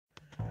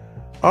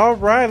All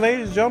right,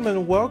 ladies and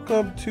gentlemen,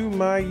 welcome to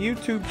my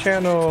YouTube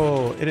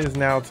channel. It is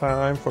now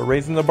time for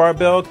Raising the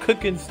BarBELL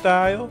cooking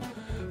style.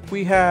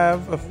 We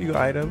have a few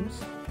items,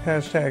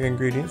 hashtag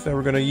ingredients, that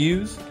we're going to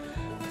use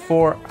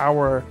for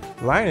our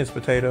Lyonnaise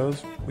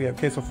potatoes. We have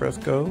queso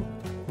fresco,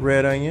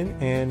 red onion,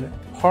 and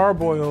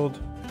parboiled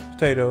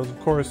potatoes. Of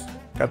course,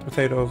 got the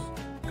potatoes,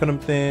 cut them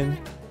thin,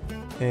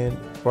 and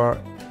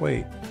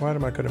wait, why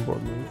did my cutting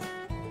board move?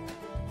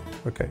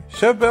 Okay,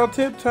 Chef Bell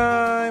tip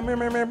time.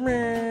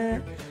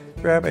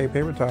 Grab a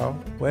paper towel,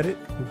 wet it,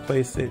 and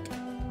place it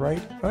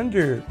right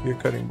under your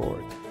cutting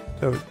board.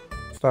 So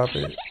stop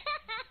it.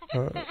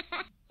 It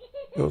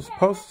was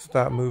supposed to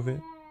stop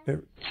moving.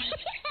 There.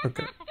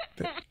 Okay.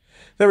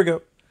 There we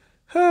go.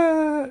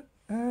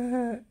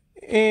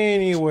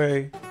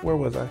 Anyway, where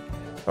was I?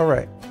 All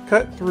right.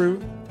 Cut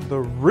through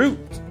the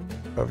root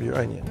of your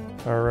onion.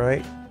 All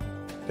right.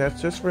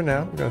 That's just for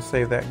now. We're going to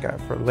save that guy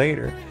for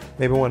later.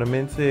 Maybe want to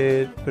mince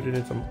it, put it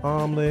in some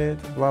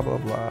omelets, blah, blah,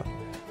 blah.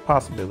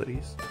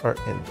 Possibilities are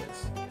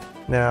endless.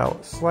 Now,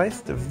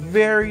 slice the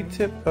very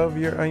tip of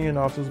your onion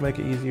off to make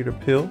it easier to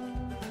peel.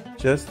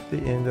 Just the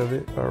end of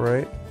it, all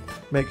right?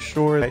 Make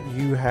sure that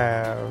you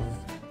have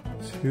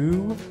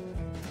 2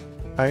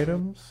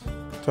 items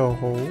to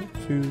hold,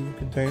 2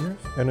 containers,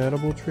 an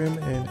edible trim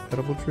and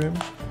edible trim.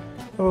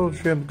 Edible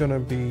trim is gonna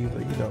be,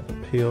 the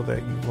peel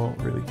that you won't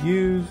really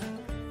use.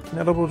 An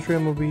edible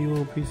trim will be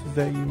little pieces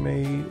that you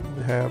may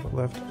have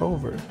left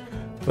over.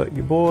 But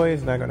your boy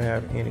is not gonna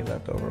have any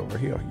left over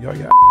here. Yo,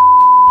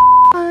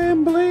 I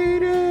am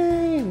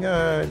bleeding.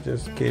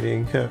 Just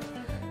kidding.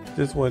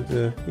 Just want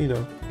to,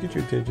 get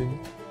your attention.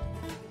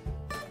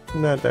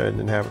 Not that I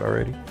didn't have it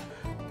already.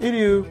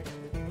 Anywho,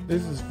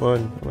 this is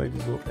fun. I like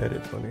these little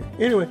edits on here.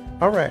 Anyway,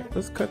 all right,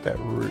 let's cut that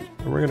root.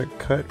 And we're gonna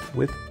cut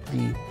with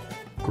the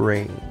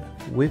grain.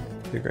 With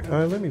the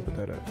grain. Let me put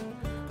that up.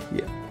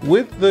 Yeah,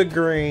 with the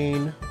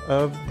grain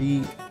of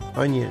the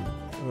onion.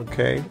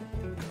 Okay.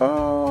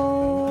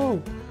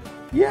 Oh,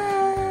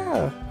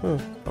 yeah.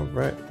 All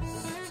right.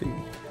 Let's see.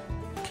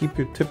 Keep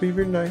your tip of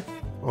your knife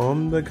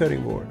on the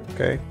cutting board.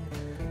 Okay.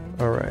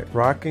 All right.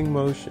 Rocking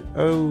motion.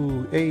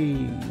 Oh, hey.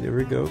 There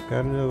we go.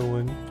 Got another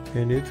one,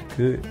 and it's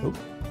good. Oh,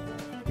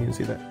 you can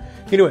see that.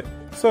 Anyway,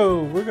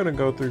 so we're gonna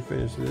go through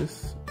finish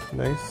this.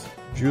 Nice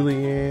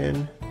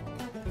julienne.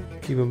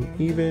 Keep them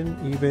even.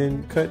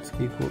 Even cuts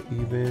equal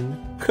even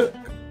cook.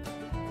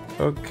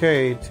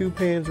 Okay. 2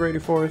 pans ready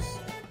for us.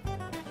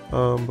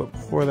 But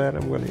before that,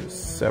 I'm going to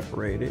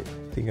separate it.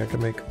 Think I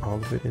can make all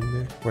of it in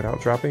there without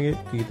dropping it?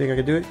 Do you think I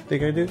can do it?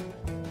 Think I can do it?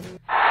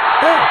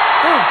 Oh,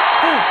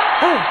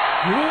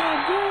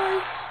 yeah,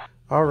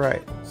 boy. All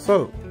right,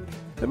 so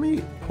let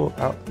me pull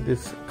out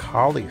this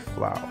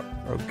cauliflower,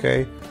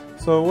 okay?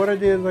 So what I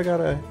did is I got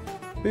a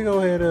big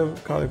old head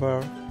of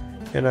cauliflower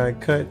and I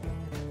cut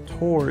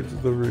towards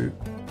the root,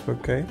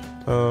 okay?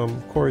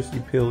 Of course,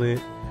 you peel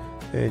it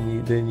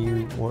and then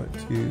you want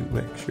to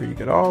make sure you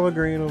get all the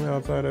green on the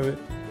outside of it.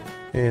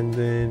 And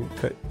then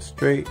cut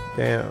straight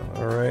down.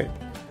 All right,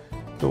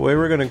 the way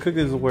we're gonna cook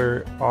this is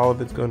where all of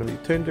it's gonna be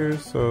tender,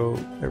 so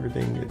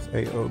everything is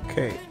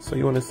a-okay. So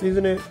you want to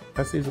season it.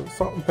 I season with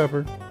salt and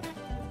pepper,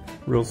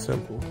 real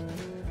simple,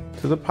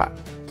 to the pot.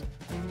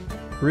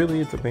 Really,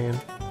 it's a pan,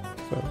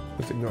 so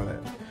let's ignore that.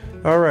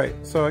 All right,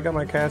 so I got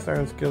my cast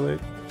iron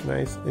skillet,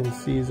 nice and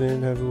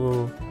seasoned, has a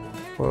little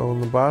oil on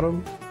the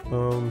bottom.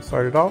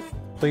 Started off,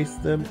 place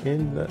them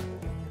in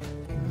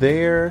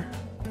there.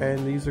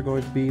 And these are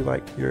going to be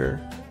like your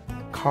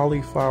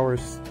cauliflower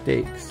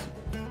steaks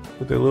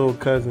with their little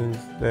cousins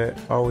that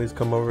always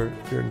come over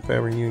during the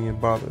family reunion,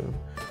 bother them,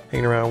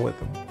 hanging around with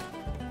them.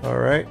 All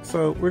right,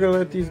 so we're gonna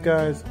let these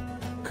guys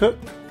cook.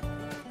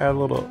 Add a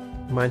little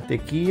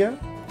mantequilla,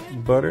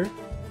 butter,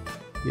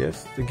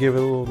 yes, to give it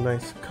a little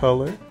nice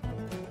color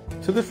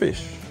to the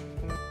fish.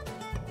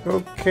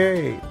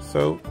 Okay,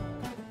 so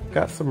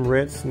got some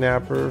red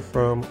snapper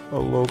from a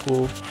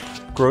local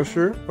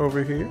grocer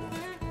over here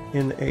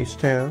in the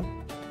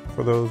H-Town,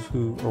 for those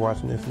who are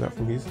watching this not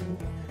from Houston,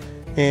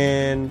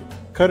 and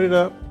cut it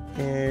up,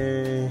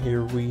 and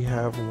here we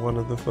have one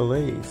of the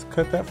fillets.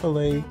 Cut that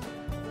fillet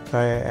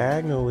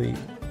diagonally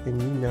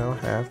and you now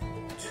have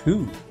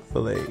 2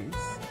 fillets.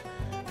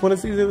 Want to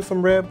season it with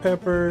some red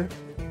pepper,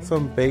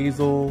 some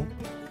basil,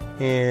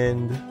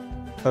 and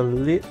a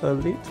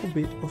little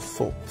bit of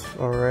salt.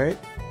 All right,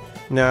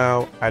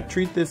 now I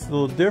treat this a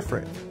little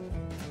different.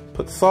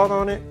 Put salt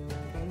on it,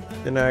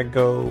 then I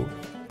go,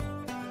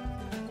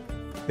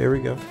 there we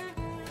go,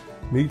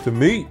 meat to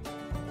meat.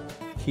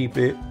 Keep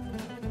it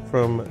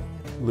from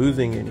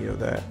losing any of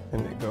that,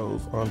 and it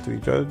goes onto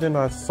each other. Then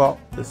I salt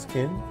the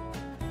skin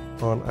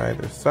on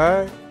either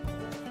side,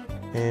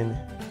 and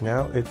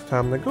now it's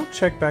time to go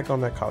check back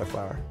on that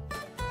cauliflower.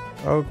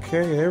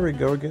 Okay, there we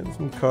go, getting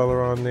some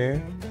color on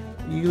there.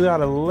 You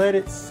gotta let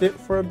it sit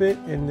for a bit,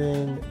 and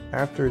then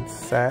after it's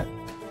sat,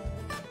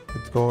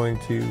 it's going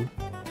to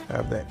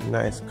have that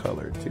nice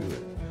color to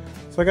it.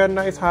 So I got a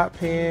nice hot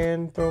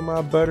pan, throw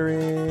my butter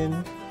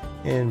in,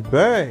 and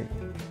bang!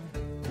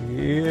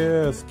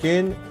 Yeah,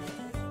 skin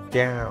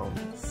down,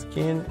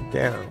 skin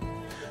down.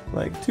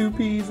 Like 2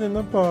 peas in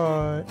the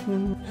pod.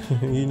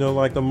 You know,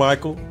 like the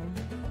Michael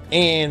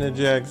and the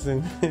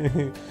Jackson.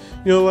 You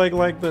know,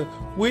 like the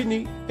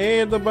Whitney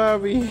and the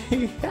Bobby.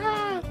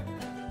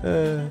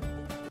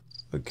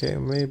 Okay,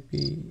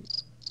 maybe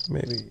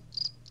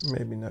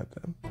not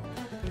them.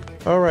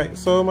 All right,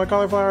 so my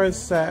cauliflower is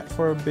sat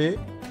for a bit.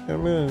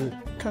 I'm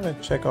gonna kind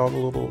of check all the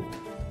little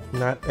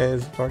not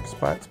as dark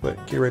spots,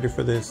 but get ready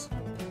for this.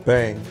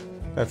 Bang,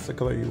 that's the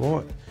color you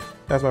want.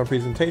 That's my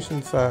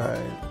presentation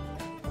side.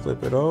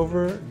 Flip it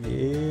over,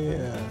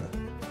 yeah.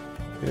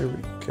 There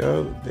we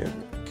go, there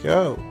we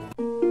go.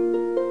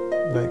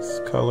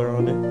 Nice color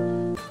on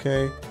it.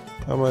 Okay,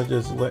 I'm gonna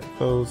just let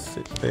those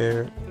sit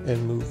there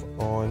and move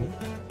on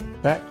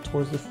back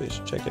towards the fish.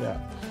 Check it out.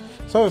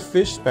 So a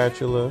fish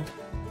spatula,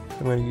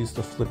 I'm gonna use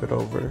to flip it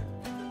over.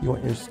 You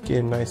want your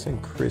skin nice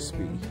and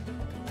crispy.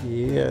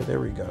 Yeah, there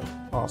we go.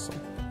 Awesome.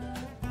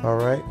 All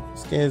right,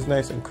 skin is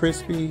nice and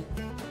crispy.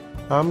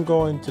 I'm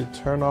going to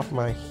turn off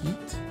my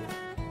heat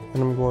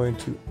and I'm going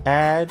to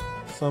add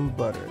some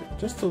butter.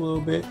 Just a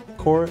little bit.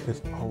 Cora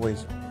is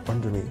always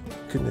under me.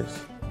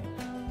 Goodness.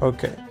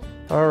 Okay.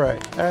 All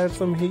right. Add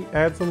some heat.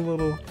 Add some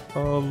little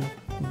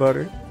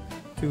butter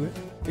to it.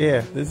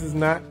 Yeah, this is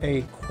not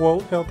a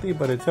quote healthy,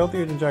 but it's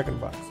healthier than Jack in the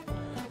Box.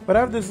 But I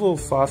have this little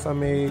sauce I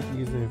made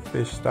using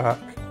fish stock.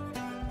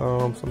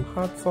 Some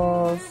hot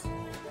sauce.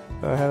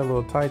 I had a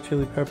little Thai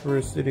chili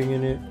pepper sitting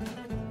in it.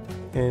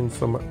 And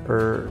some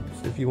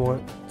herbs. If you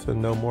want to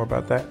know more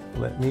about that,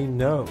 let me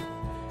know.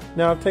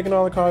 Now I've taken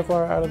all the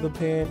cauliflower out of the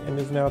pan and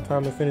it's now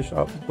time to finish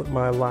up with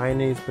my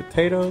Lyonnaise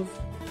potatoes.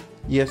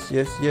 Yes,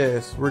 yes,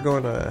 yes. We're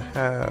going to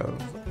have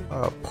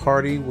a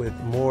party with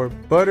more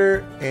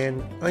butter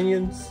and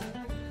onions.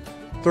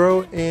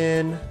 Throw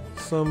in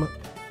some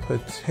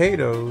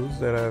potatoes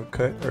that I've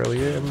cut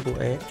earlier and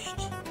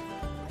blanched.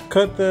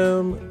 Cut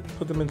them,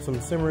 put them in some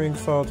simmering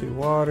salty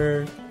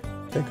water,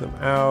 take them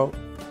out,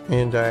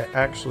 and I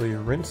actually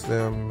rinse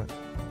them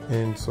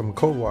in some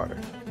cold water.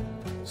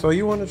 So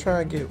you want to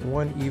try and get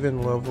one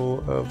even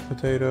level of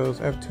potatoes.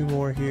 I have 2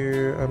 more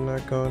here. I'm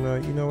not gonna,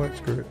 you know what,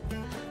 screw it.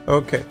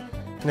 Okay,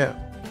 now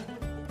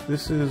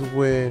this is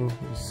when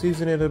you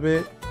season it a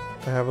bit.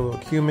 I have a little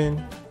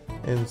cumin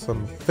and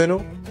some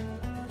fennel.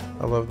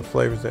 I love the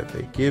flavors that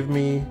they give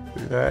me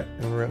through that,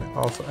 and we're gonna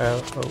also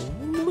add a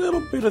little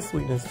bit of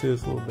sweetness to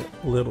this, a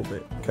little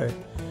bit, okay?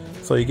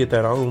 So you get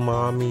that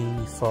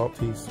umami,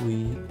 salty,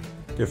 sweet,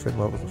 different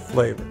levels of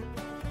flavor.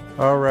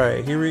 All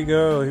right, here we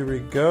go, here we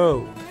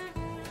go.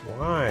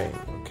 Wine,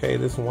 okay,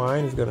 this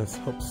wine is gonna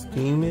help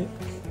steam it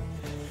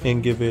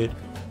and give it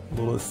a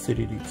little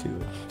acidity to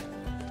it.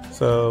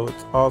 So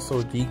it's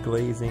also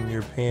deglazing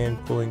your pan,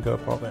 pulling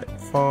up all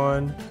that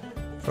fond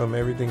from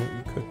everything that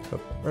you cooked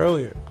up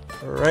earlier.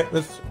 All right,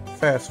 let's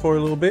fast forward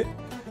a little bit.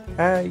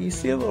 You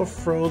see a little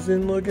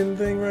frozen looking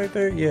thing right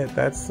there? Yeah,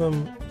 that's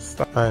some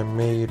stuff I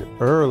made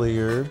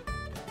earlier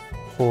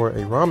for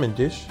a ramen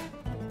dish.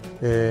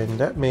 And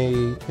that may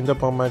end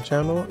up on my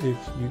channel if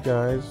you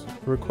guys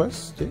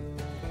request it.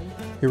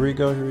 Here we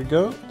go, here we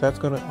go. That's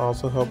gonna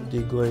also help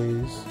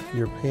deglaze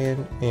your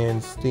pan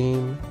and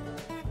steam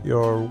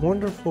your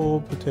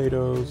wonderful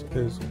potatoes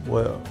as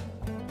well.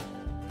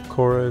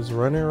 Cora is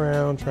running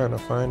around trying to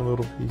find a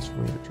little piece for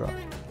me to drop.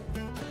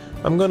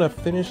 I'm gonna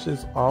finish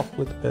this off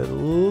with a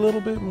little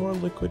bit more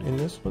liquid, and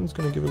this one's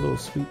gonna give a little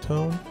sweet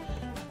tone.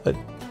 A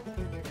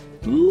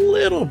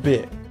little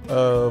bit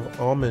of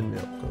almond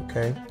milk,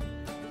 okay?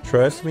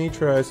 Trust me,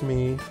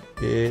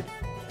 it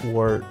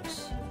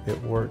works.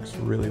 It works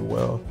really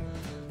well,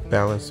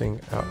 balancing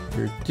out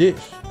your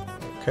dish,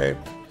 okay?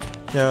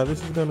 Now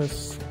this is gonna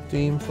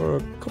steam for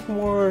a couple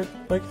more,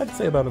 like I'd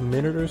say about a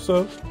minute or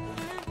so,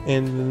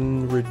 and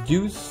then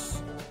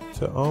reduce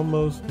to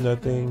almost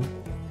nothing.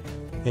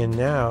 And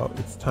now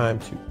it's time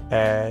to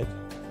add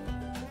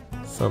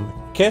some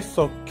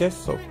queso.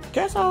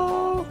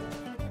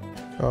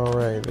 All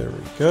right, there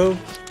we go.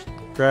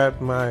 Grab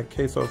my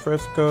queso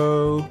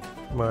fresco,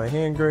 my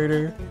hand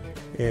grater,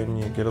 and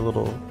you get a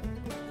little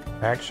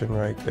action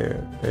right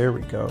there. There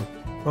we go.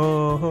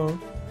 All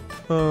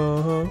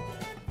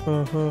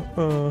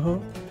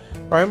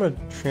right, I'm gonna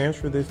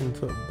transfer this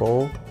into a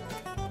bowl,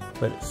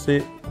 let it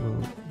sit,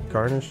 and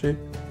garnish it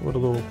with a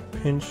little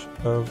pinch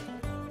of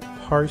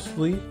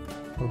parsley.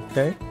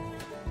 Okay,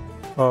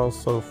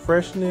 also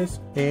freshness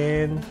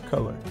and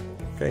color,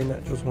 okay,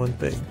 not just one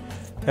thing.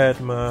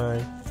 Had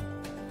my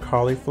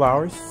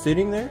cauliflower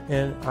sitting there,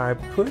 and I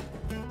put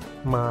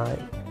my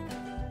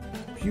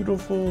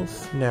beautiful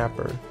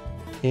snapper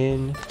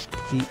in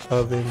the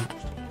oven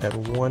at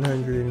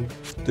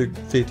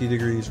 150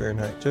 degrees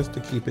Fahrenheit just to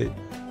keep it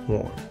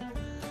warm.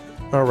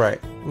 All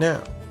right,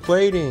 now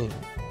plating.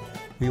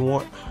 We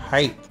want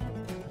height,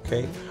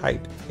 okay,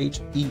 height,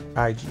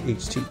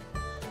 H-E-I-G-H-T.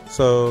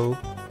 So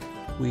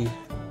we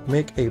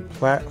make a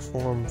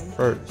platform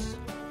first,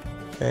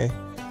 okay?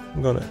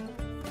 I'm gonna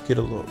get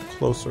a little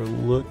closer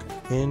look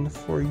in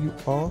for you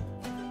all.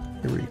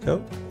 Here we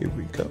go, here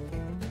we go.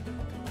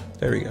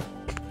 There we go.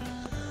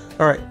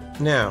 All right,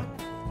 now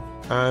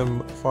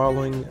I'm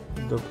following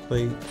the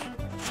plate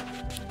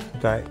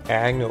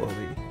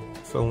diagonally,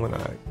 So when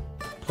I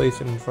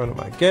place it in front of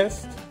my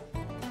guest,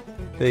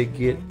 they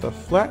get the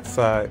flat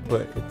side,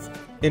 but it's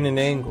in an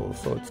angle,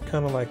 so it's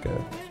kind of like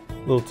a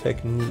little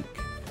technique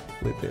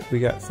with it. We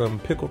got some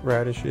pickled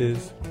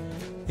radishes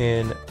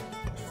and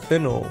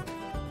fennel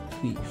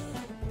leaf.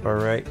 All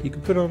right, you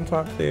can put it on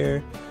top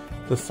there.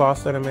 The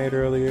sauce that I made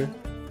earlier,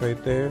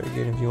 right there.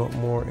 Again, if you want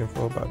more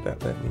info about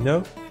that, let me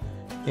know.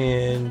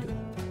 And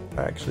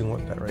I actually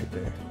want that right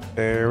there.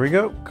 There we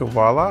go.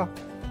 Voila.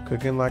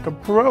 Cooking like a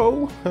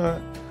pro.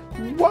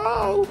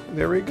 Wow.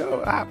 There we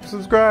go.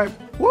 Subscribe.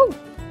 Woo.